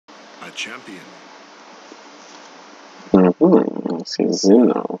champion. Let's see Zhin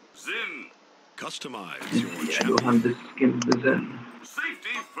now. Zhin, customize your I champion. don't have the skin for Zhin.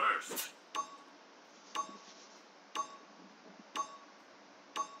 Safety first.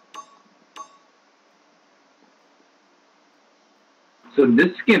 So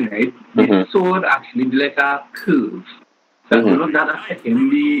this skin, right? The sword actually be like a curve. So I don't know if that affecting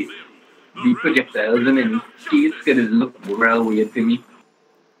the projectiles and any case could look real weird to me.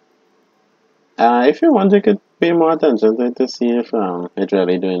 If you want, you could pay more attention to it to see if it's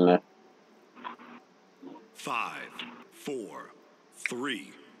really doing that. 5, 4,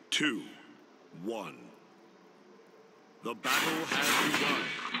 3, 2, 1. The battle has begun.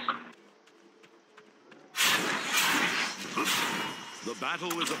 The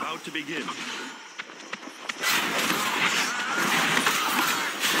battle is about to begin.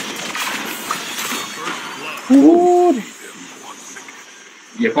 First blood. Ooh.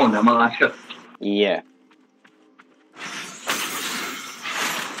 You found them last shot. Yeah.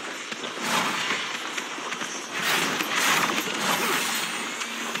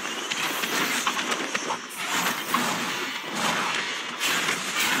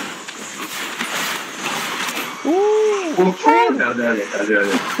 We trade.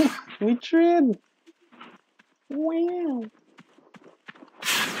 We trade. Wow.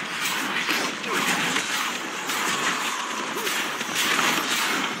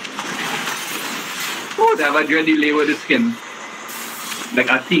 Oh, they have a dread delay with the skin. Like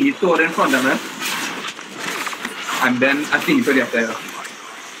I see his sword in front of me. And then I see his projectile.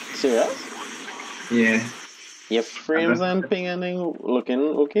 Serious? Yeah. Your frames and ping and thing looking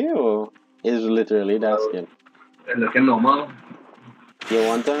okay, or is literally that skin? They're looking normal. You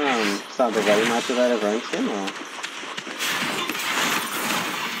want to start the very match with a different skin, or?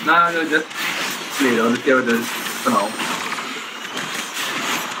 Nah, no, just play it on the see how it is for now.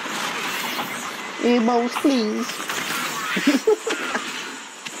 Hey, boss, please.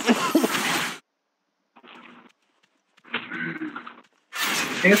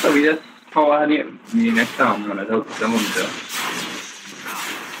 I guess so we just power the next time when I don't put them on there.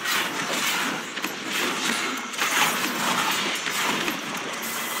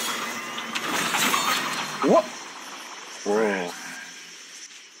 What? Whoa.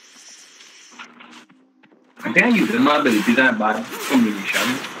 I think I use my abilities and bad combination.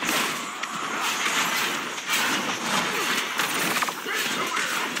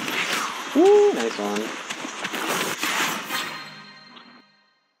 Woo, nice one.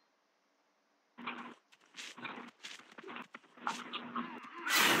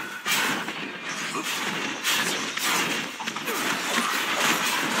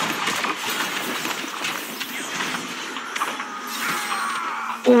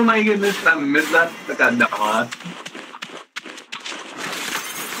 Oh my goodness, I missed that. Look at that one.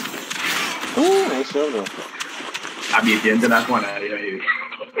 Ooh, nice job though. I beat you into that one.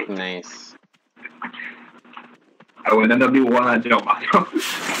 Nice. I went into the one and jump back.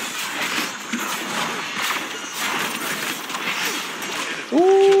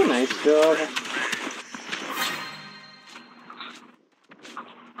 Ooh, nice job.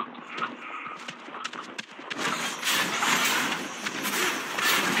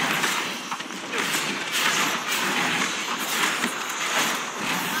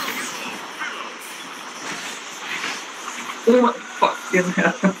 Oh my fucking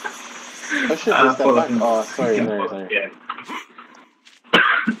hell. Oh shit, they step back. Oh, sorry. Yeah.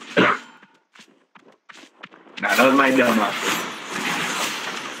 Nah, that was my dumb master.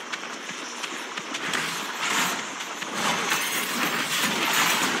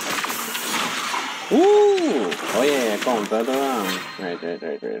 Ooh! Oh yeah, counter around. Right.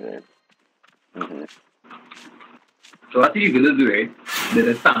 So what you gonna do, right? They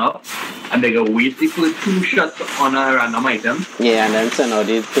just stand up and they go wait for 2 shots on a random item. Yeah, and then send out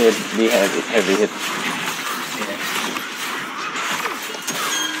the heavy hit.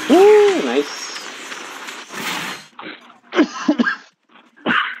 Yeah. Ooh, nice.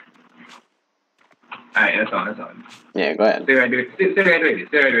 Alright, that's on. Yeah, go ahead. Stay right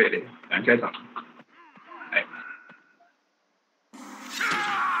ready. And try something. Alright.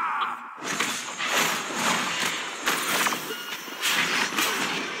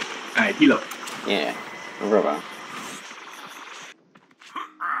 Alright, heal up. Yeah, no problem.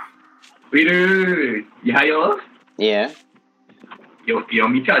 Wait. You have yours? Yeah. You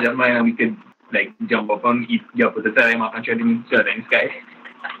want me charge up mine and we could like jump up and eat your put the time up and try to shut in the sky?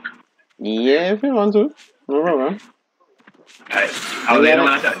 Yeah, if you want to. No problem. Alright. I'll let you know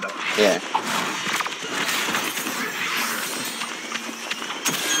when I charge up. Yeah.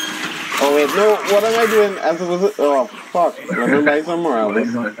 Oh wait, no, what am I doing? As opposed to, oh fuck, let me buy some more of this.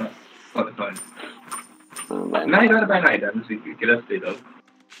 Fine. Buy No, you gotta buy night then, so you can stay though.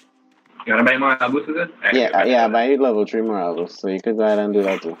 You wanna buy more albus, is it? yeah, buy level 3 more albums, so you could go ahead and do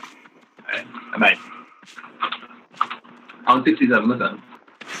that too. Alright, I buy. On 67, listen.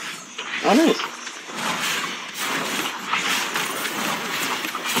 Oh, nice.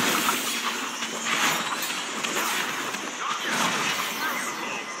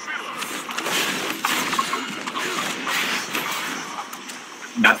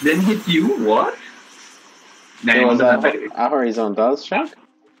 That didn't hit you? What? It was a horizontal strike?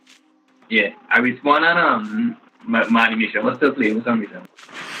 Yeah, I respawned on my animation was still playing for some reason.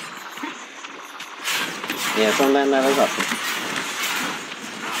 Yeah, sometimes that has happened.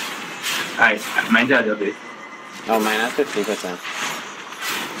 Alright, mine charge up it. Oh, mine at 50%.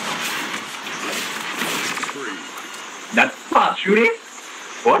 That's fast shooting?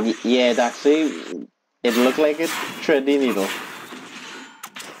 What? Yeah, it actually, it looked like it thread the needle.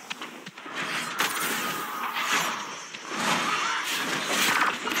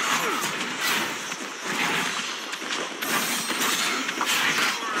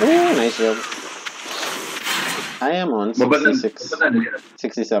 Oh, nice job. I am on 66,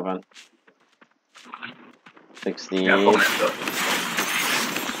 67, 68. Yeah, what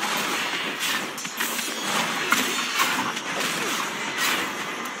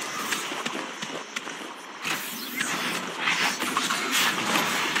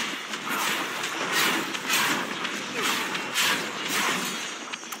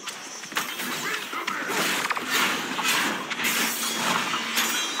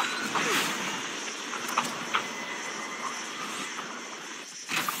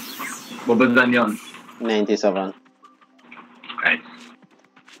was that on? 97. Nice.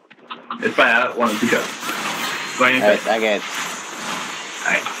 Let's fire one or two shots. Alright, I get it.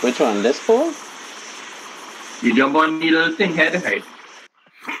 Alright. Which one? This pole? You jump on the little thing head, right?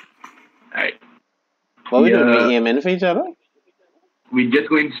 Alright. What we doing? We aiming for each other? We're just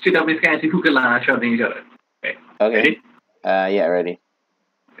going straight up in the sky and see who can land a shot at each other. Okay. Okay. Ready? Yeah, ready.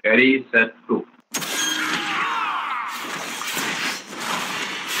 Ready, set, go.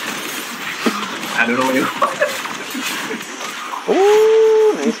 I don't know what you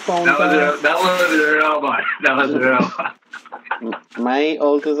Ooh, nice counter. That was a robot. That was a robot. My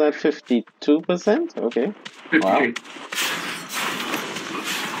ult is at 52%? Okay. 53.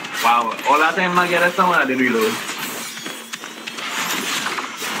 Wow. All that time I get someone, I didn't reload.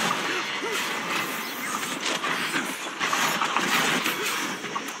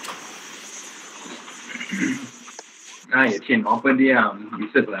 You chin off with the you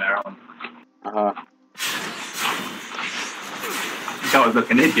circle around. That was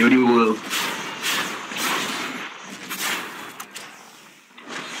looking at you, you will.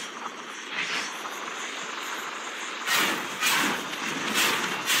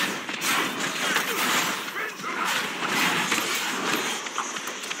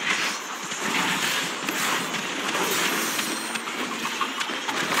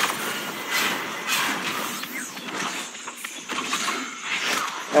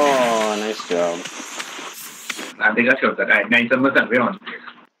 Oh, nice job. I think I shot that. 97% we're on.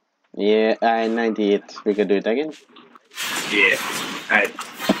 Yeah, 98. We could do it again? Yeah. Alright.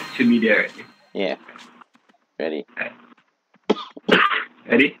 Should be there already. Yeah. Ready. Alright.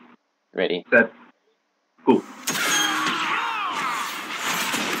 Ready? Ready. Set. Go.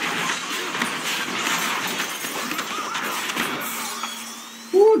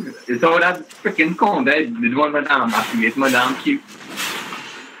 Ooh, it's all that freaking con that the one Madame activates Madame Q.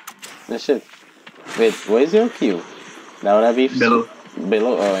 No shit. Wait, where's your Q? That would have be Below.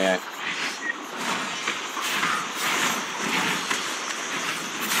 Below? Oh, yeah.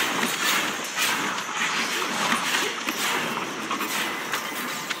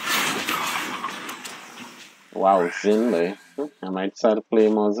 Wow, Zhin, I might start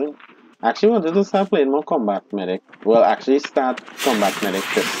playing more Zhin. Actually, I wanted to start playing more Combat Medic. Well, actually start Combat Medic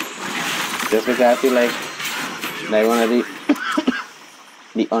first. Just because I feel like one of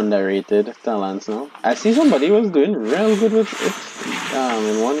the underrated talents now. I see somebody was doing real good with it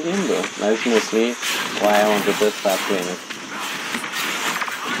in one game though. That's mostly why I wanted to start playing it.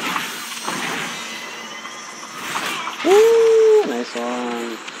 Woo! Nice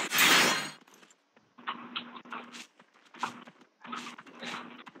one.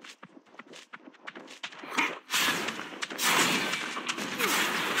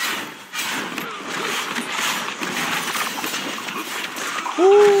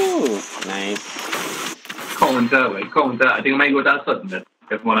 Woo! Nice. Counter, wait, counter. I think I might go that sudden that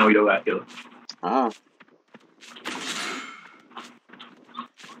if one of you got killed. Ah.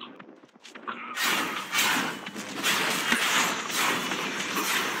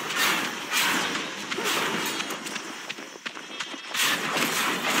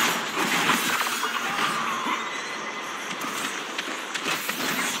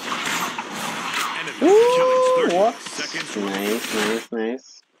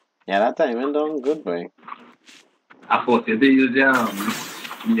 Yeah, that time went down good, boy. I forced you to use your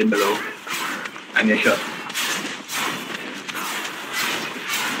below and your shot.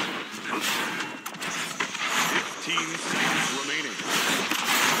 15 seconds remaining.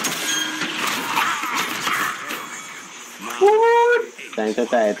 Time to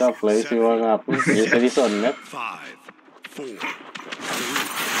tie it up, let's see what happens. You said it's on that. 5, 4, 3, 2, 1.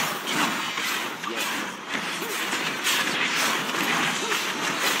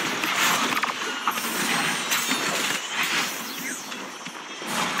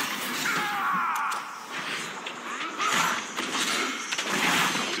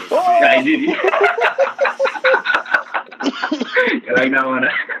 Oh! I did it. You like that one?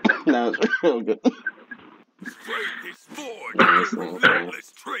 That was real good. Strength is forged Nice, through nice,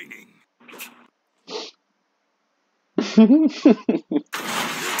 relentless training.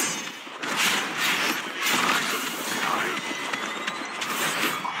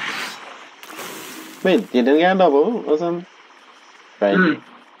 Wait, you didn't get a double or something? Right.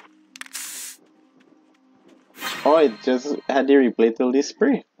 Oh, it just had the replay till the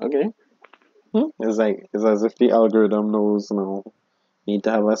spray. Okay. It's like, it's as if the algorithm knows now. Need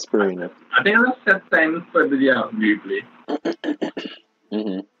to have a spray in it. I think I set time for the replay.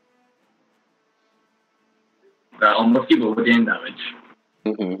 That almost keep over gain damage.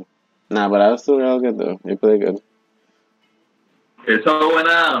 Nah, but I was still real good though. You play good. Okay, so when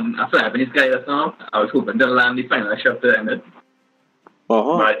after having this guy just now, I was hoping to land the final shot to end it.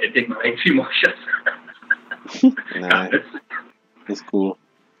 But it took me like 3 more shots. Nah, it's cool.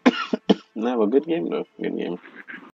 Nah, but good game though. Good game.